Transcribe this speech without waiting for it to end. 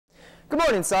Good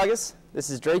morning, Saugus. This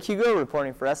is Drake Hougo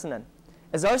reporting for SNN.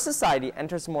 As our society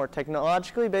enters a more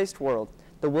technologically based world,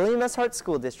 the William S. Hart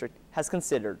School District has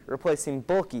considered replacing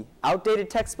bulky, outdated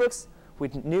textbooks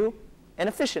with new and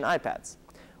efficient iPads.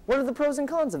 What are the pros and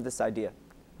cons of this idea?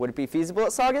 Would it be feasible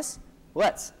at Saugus?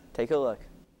 Let's take a look.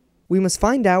 We must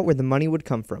find out where the money would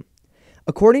come from.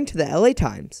 According to the LA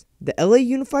Times, the LA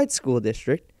Unified School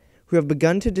District, who have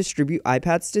begun to distribute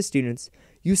iPads to students,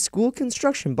 use school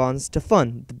construction bonds to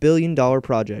fund the billion-dollar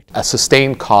project. A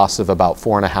sustained cost of about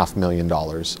 $4.5 million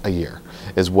a year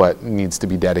is what needs to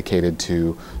be dedicated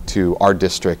to our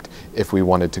district if we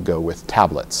wanted to go with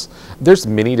tablets. There's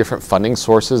many different funding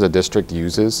sources a district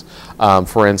uses.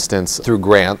 For instance, through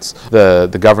grants,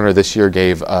 the governor this year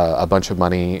gave a bunch of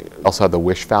money. Also had the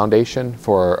Wish Foundation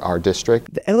for our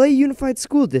district. The LA Unified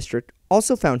School District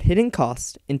also found hidden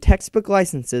costs in textbook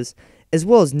licenses as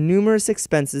well as numerous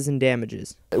expenses and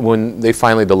damages. When they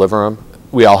finally deliver them,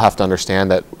 we all have to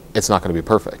understand that it's not going to be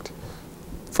perfect.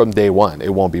 From day one,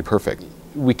 it won't be perfect.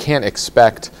 We can't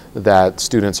expect that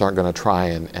students aren't going to try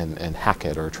and hack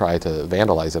it or try to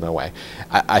vandalize it in a way.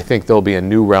 I think there'll be a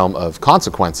new realm of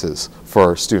consequences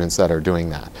for students that are doing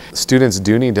that. Students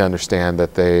do need to understand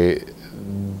that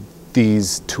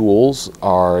these tools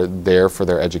are there for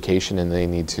their education and they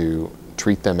need to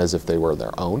treat them as if they were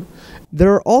their own.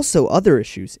 There are also other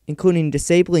issues, including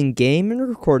disabling game and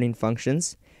recording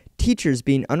functions, teachers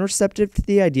being unreceptive to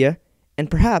the idea,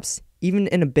 and perhaps even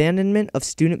an abandonment of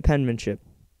student penmanship.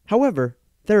 However,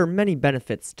 there are many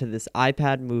benefits to this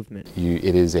iPad movement.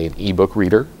 It is an e-book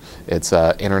reader. It's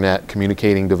an internet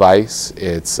communicating device.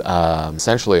 It's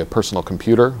essentially a personal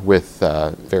computer with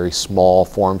a very small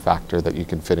form factor that you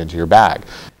can fit into your bag.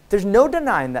 There's no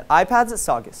denying that iPads at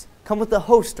Saugus come with a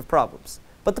host of problems,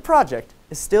 but the project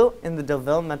is still in the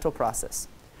developmental process.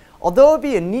 Although it would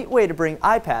be a neat way to bring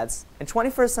iPads and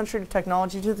 21st century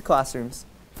technology to the classrooms,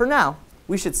 for now,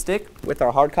 we should stick with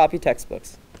our hard copy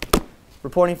textbooks.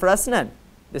 Reporting for SNN,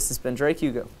 this has been Drake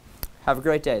Hougo. Have a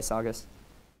great day, Saugus.